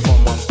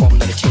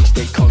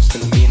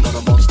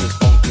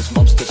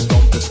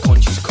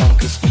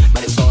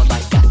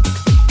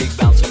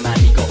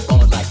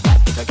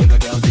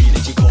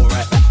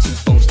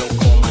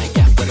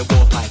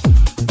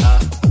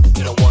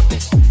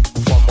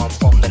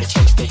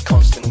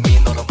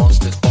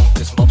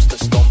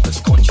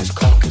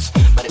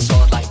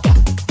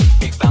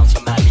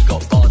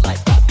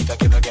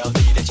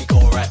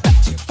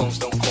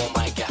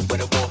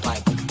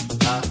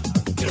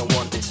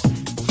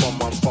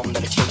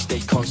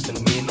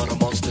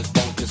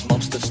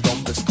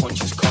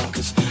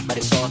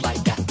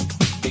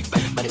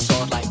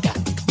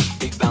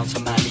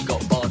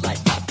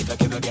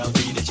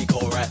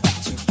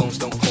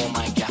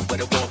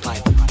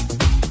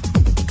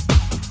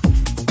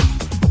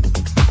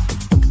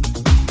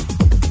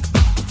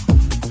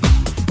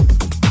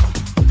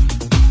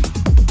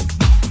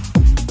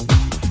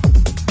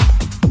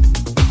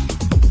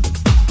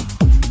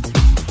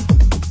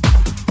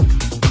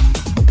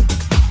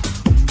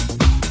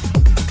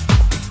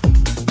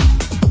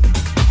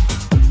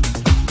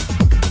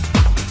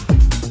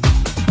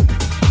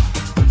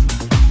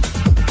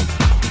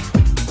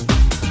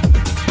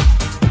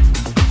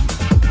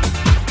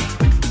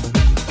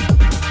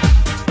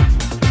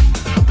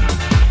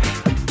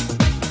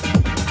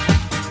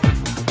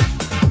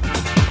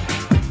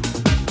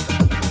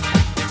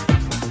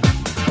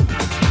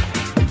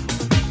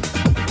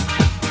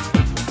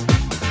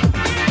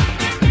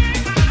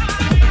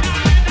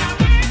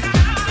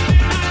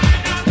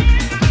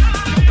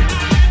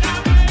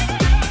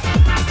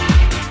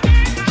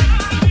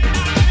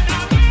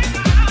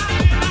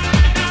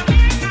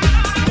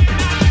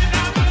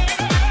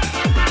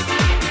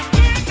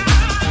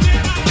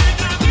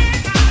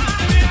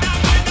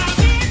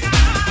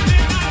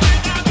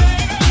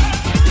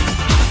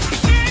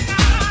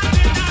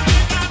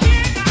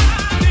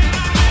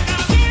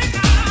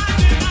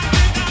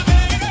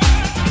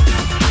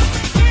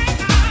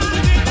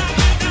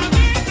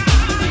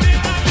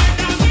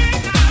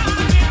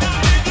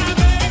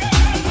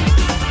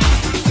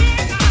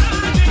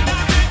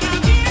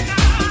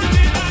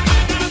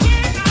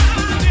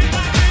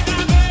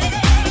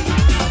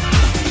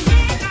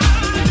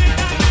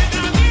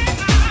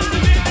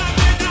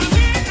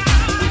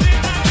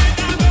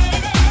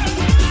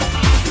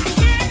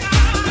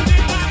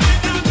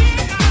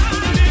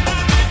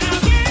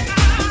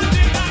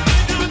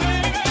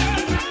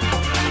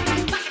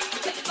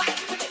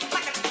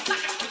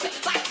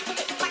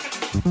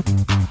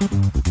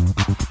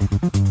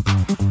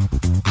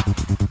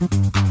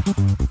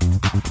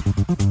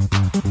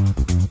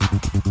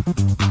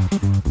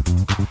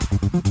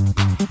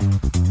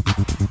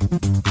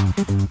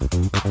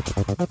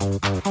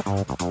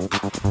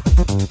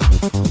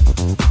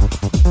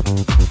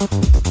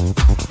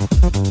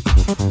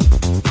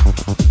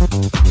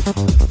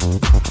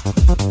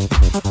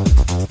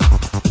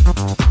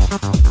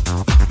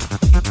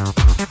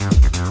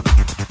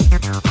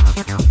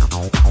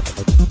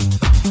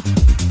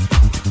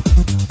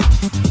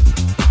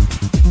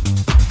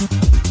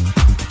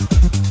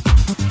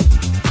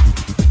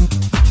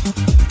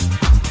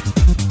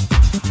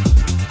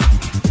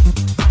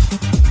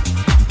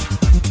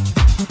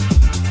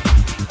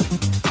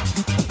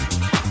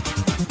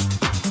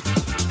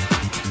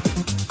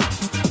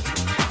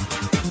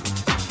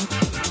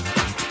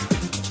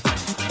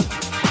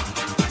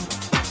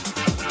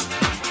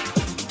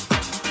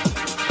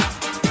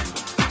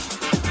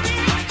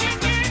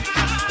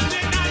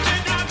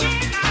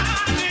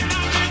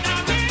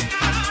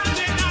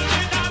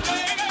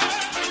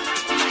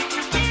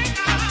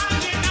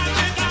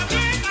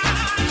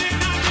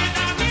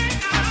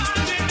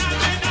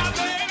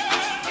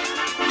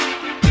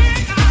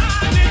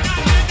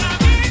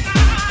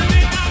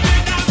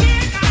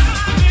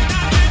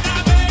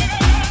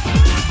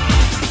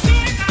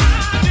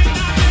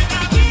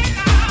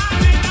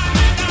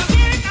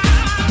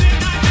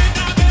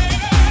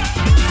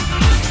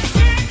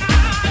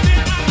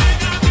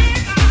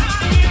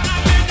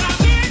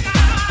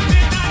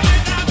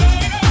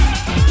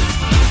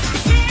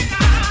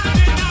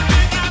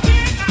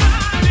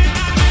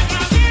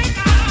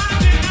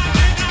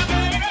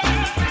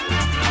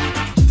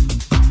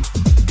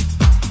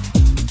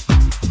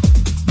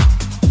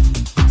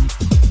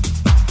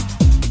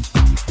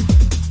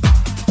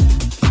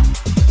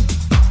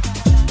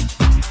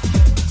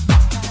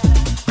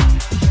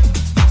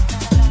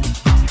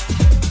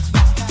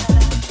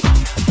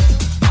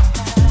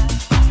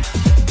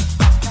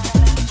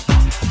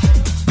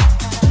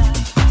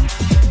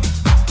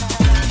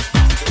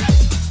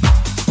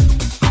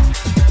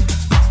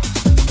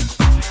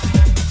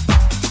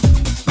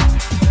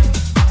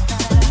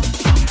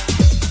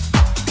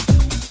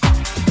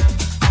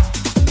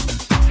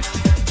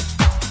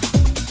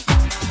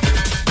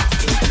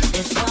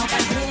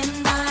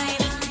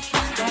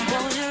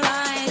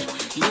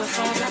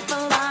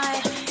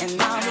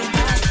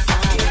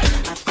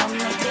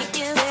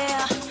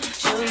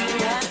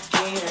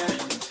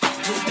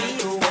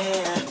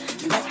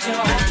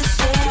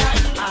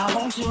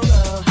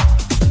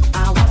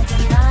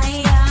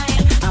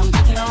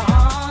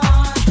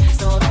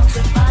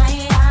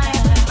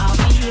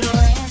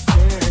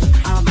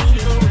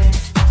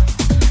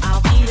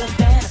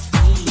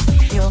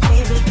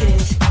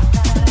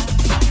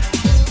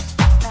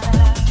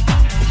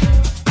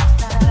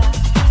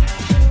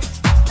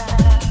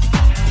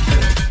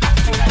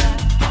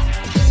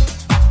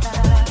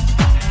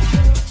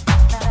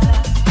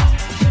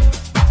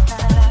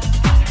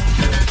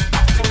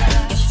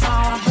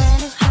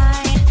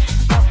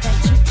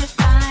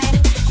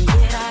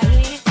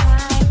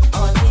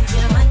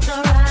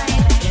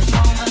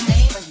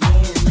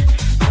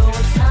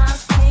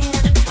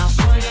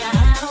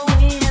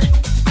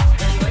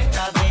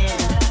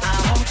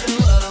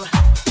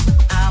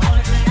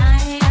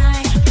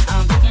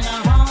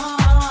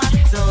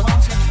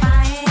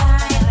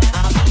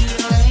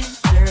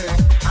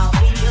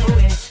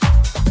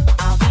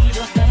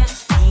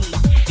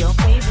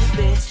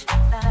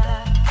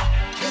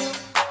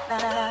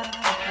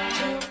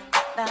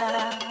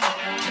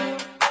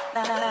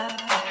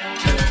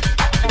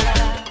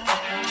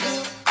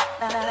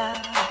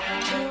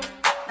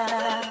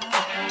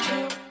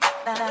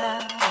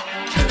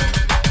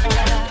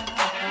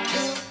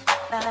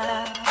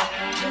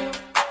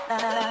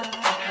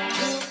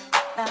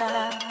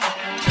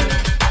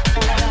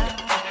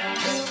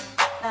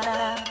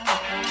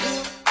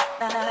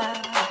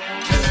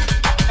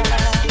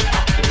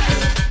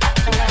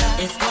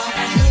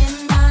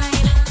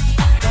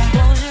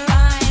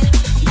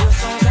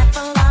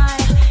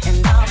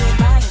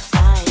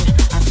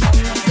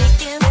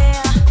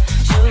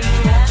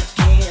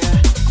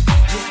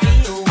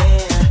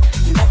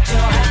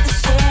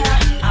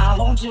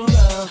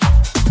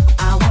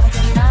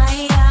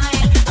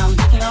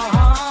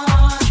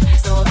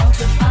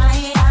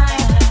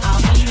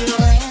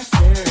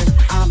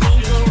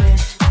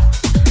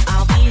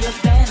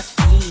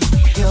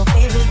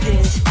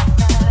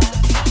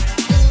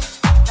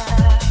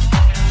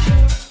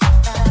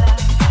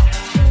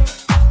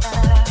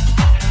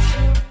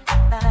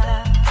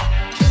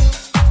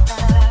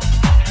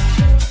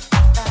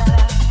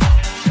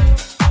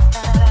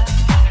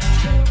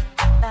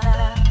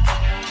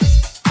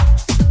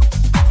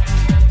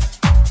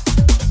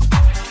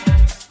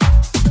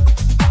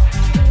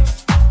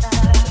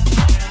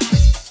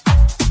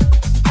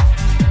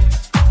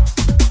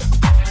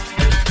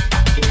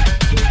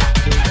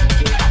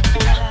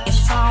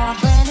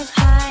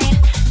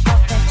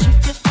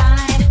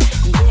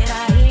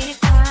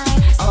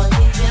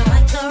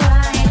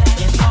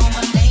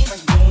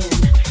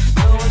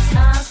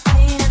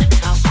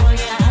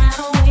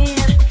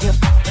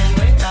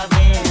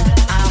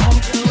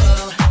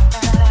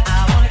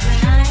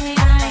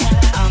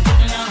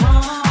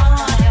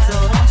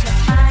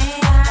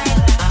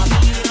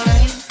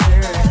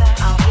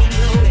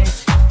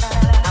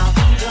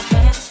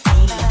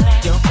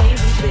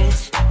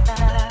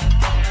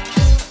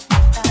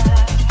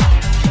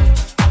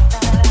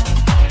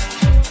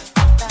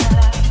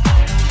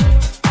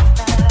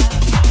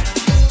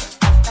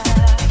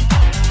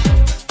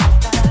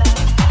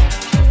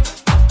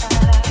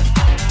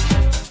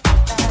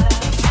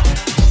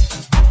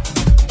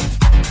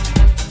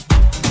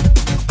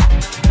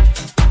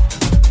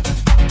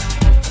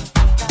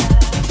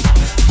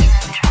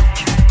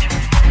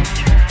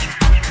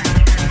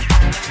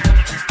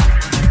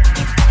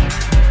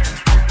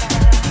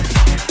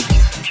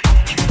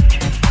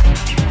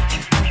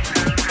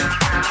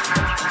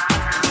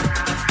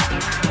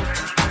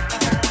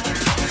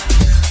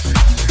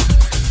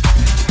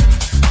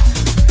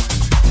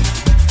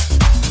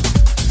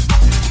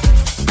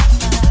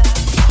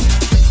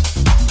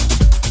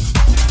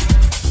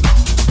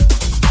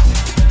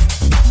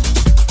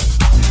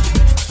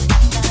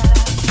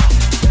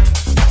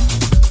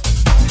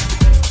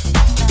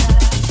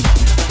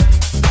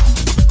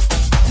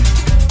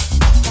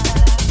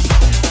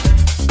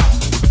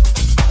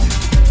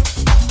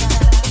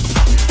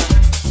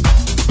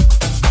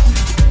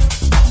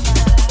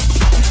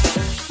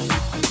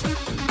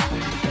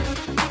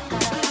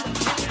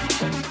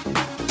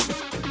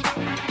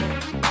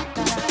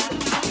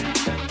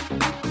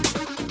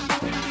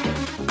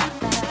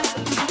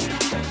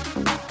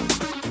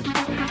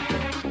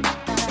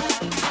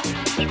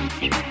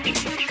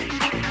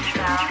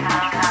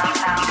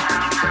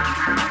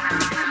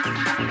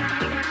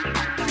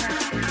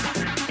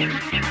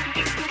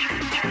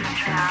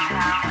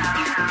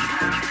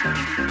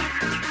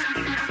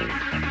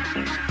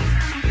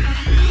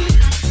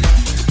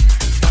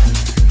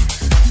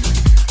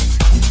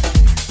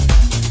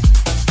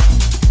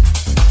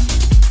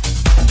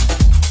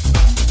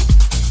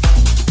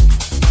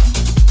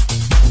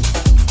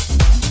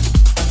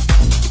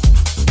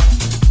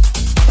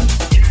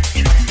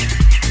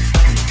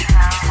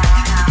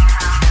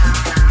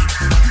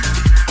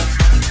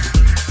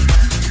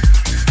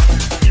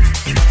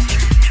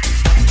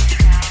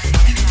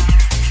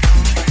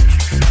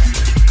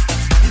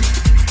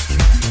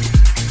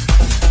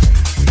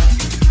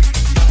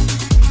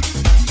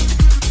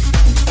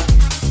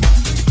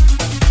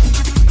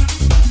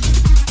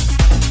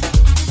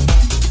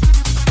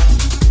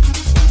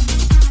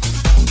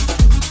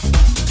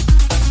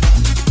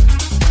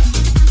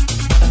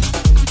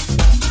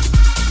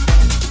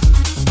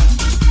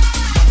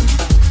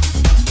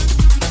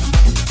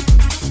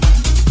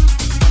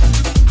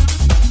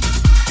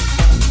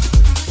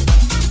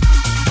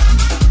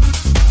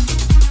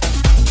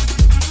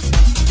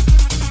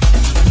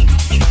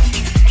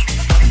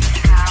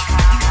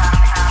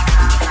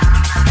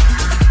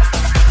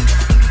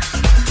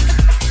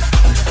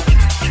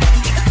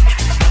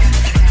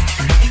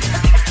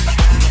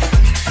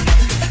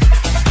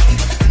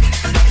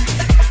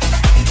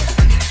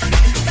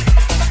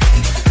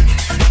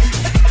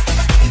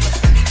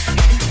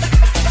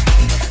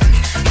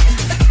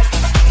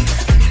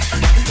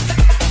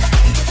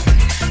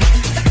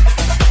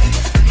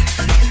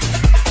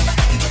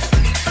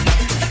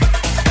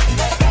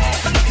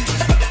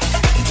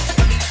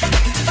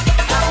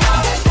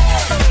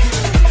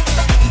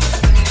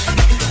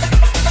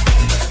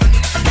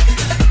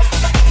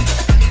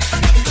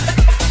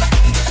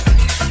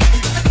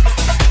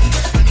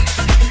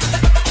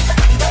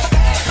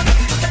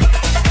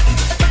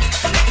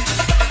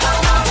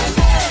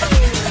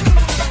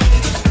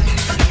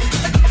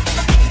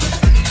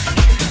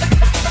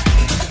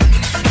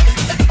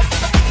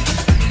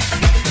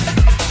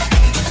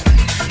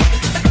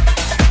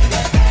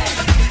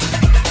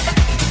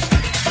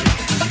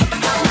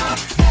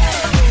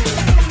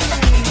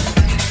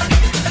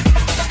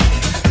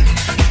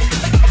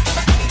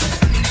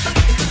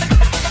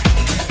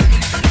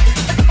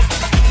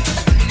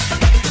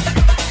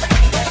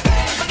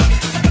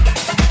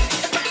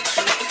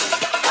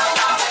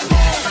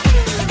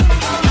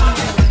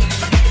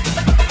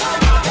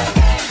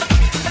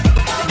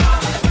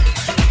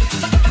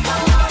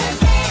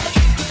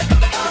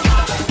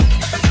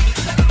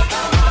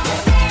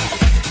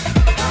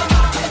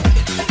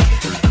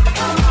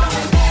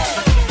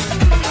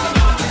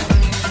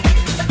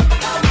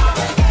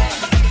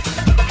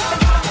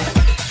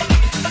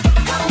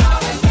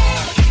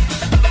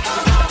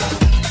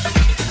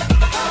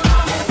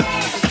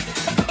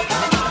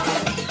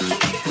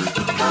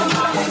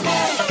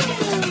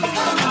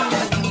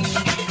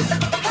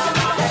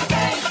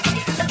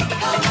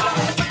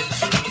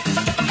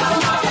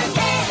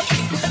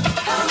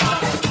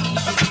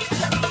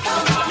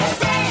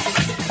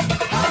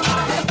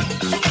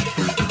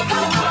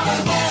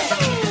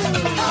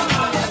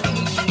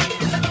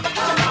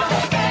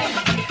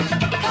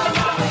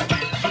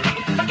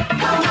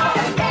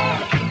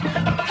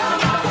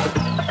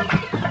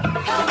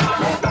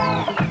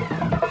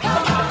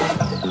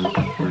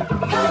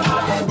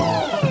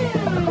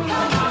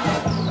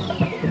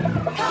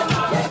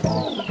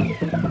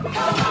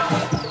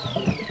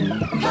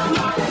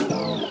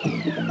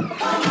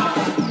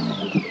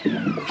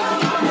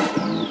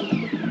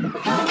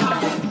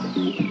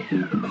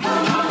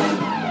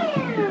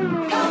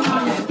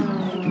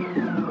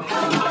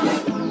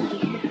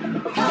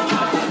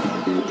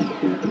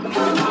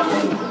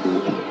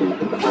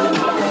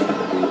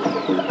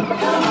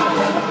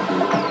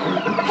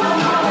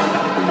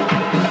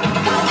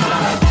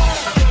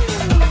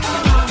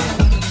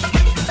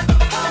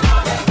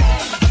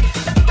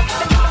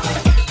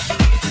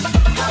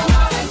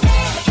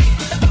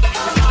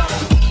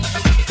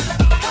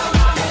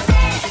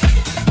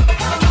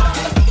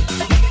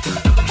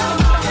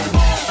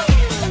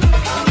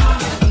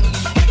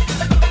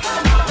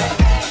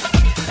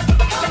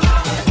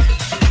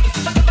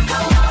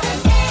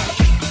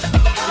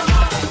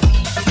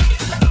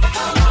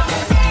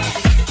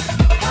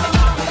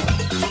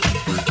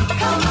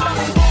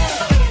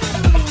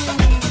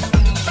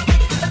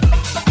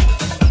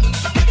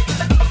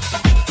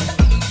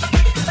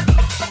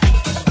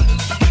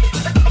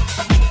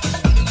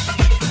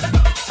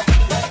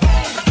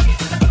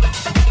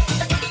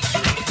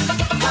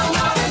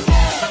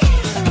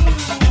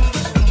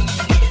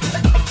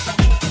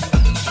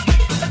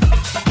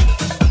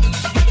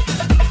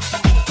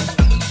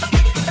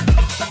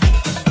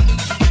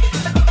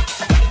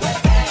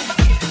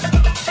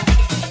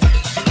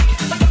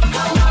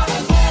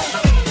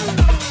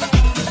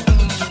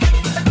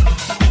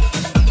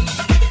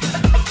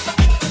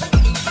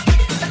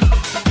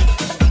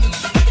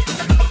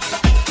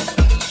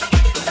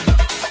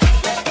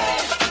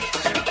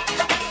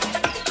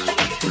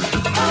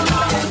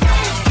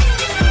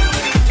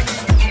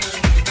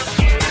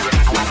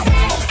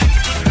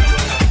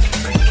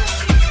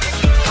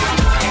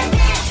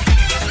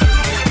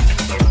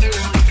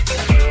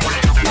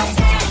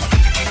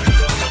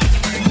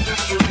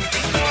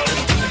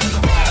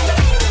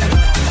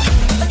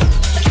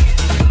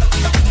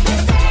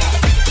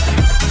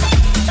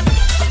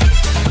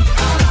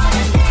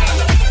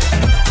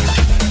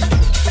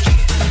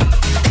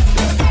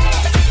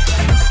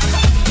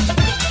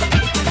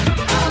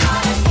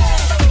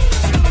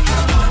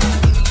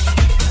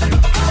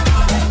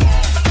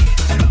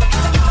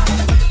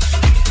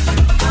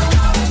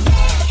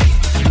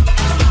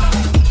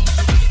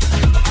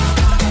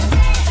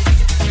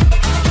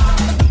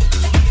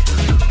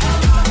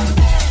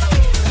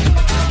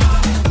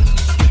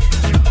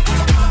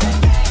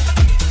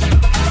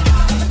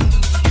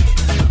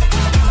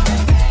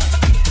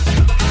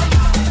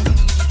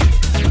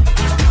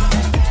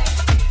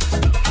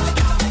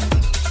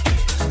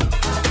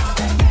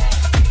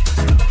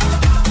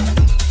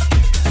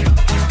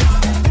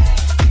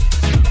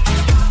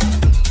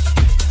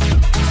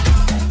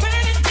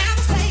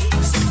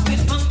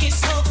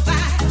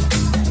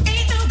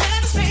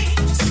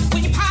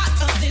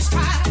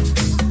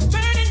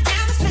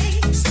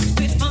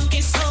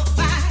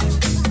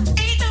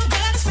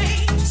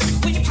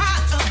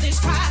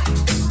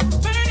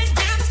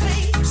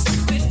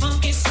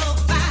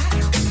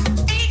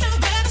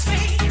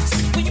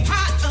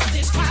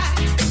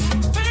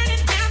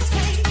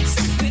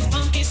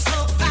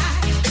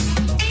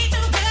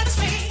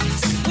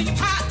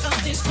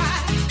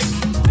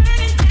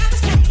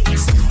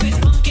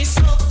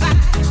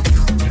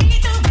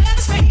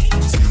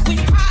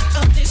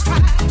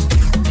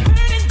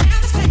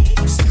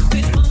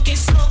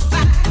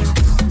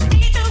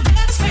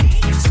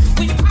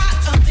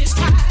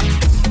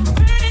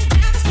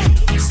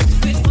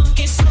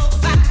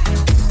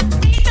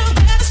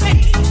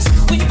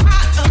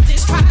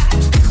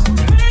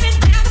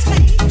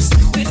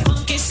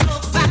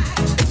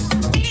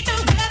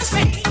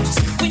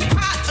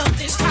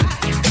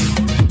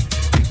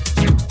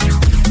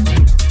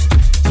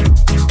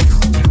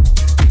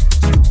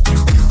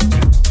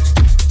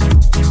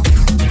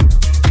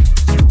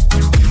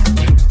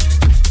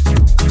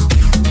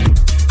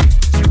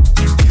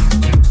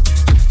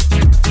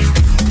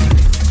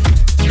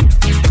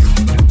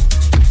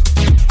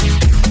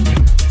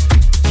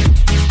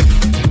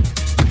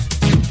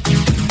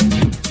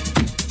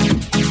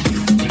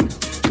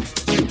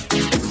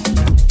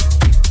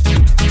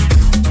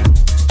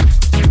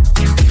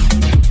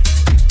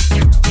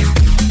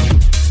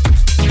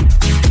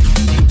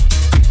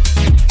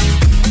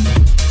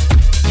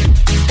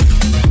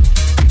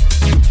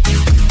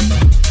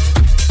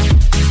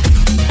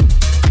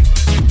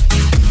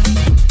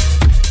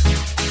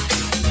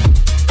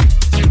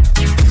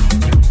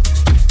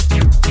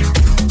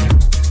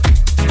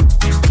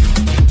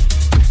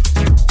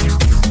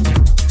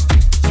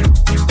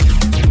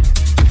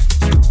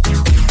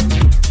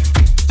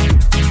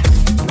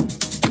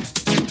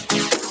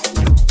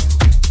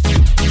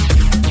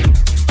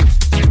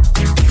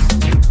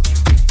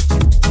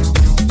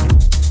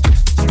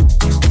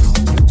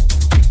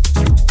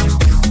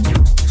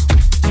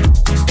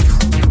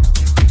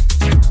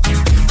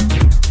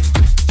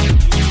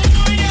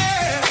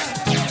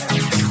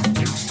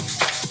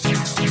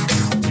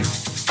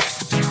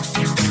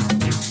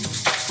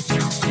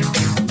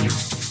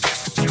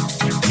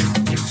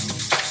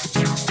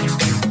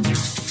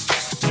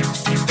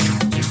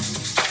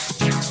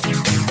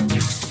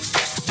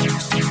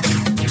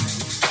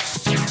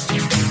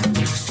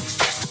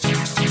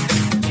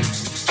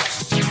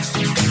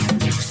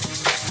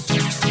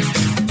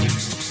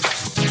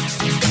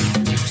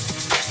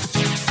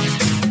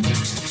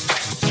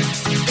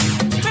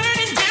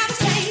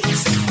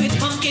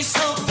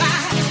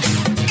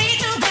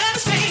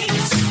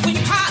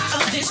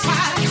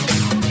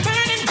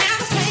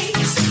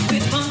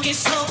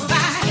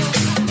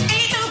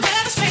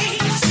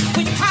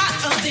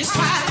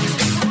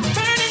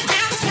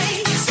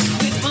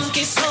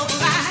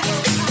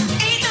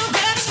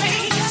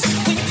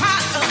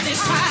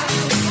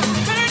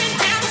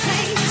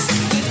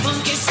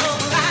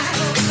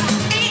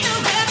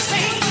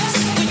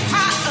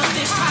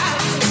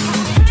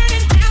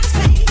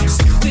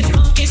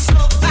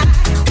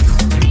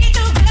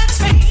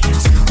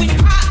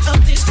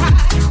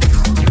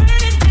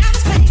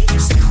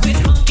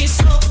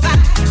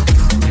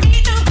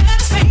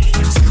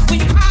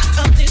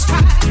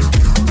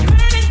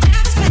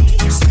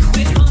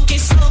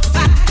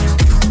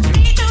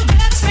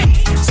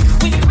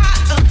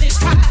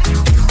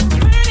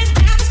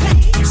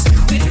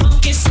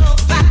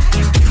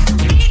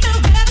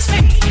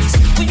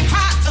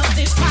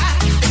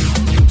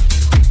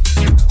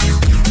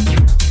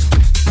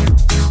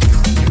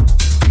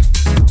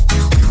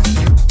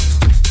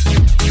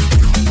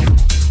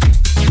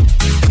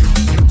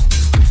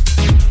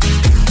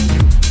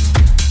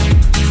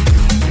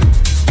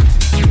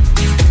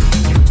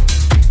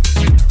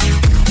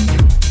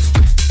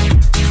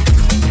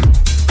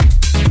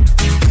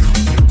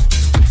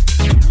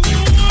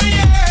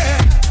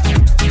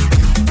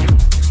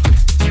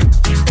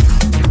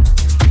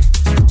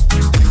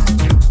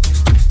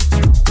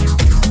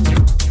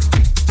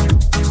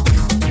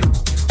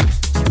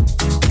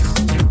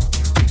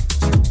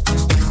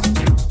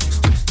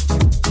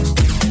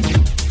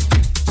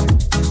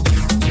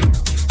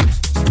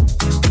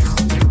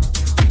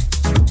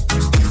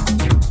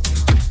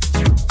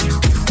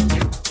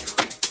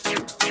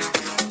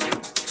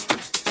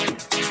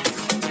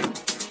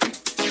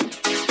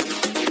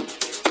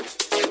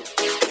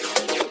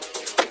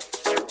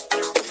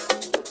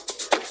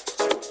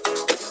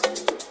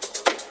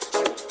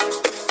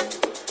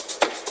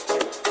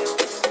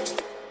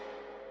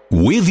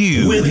 With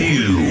you.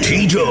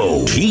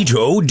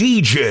 Tito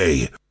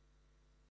DJ.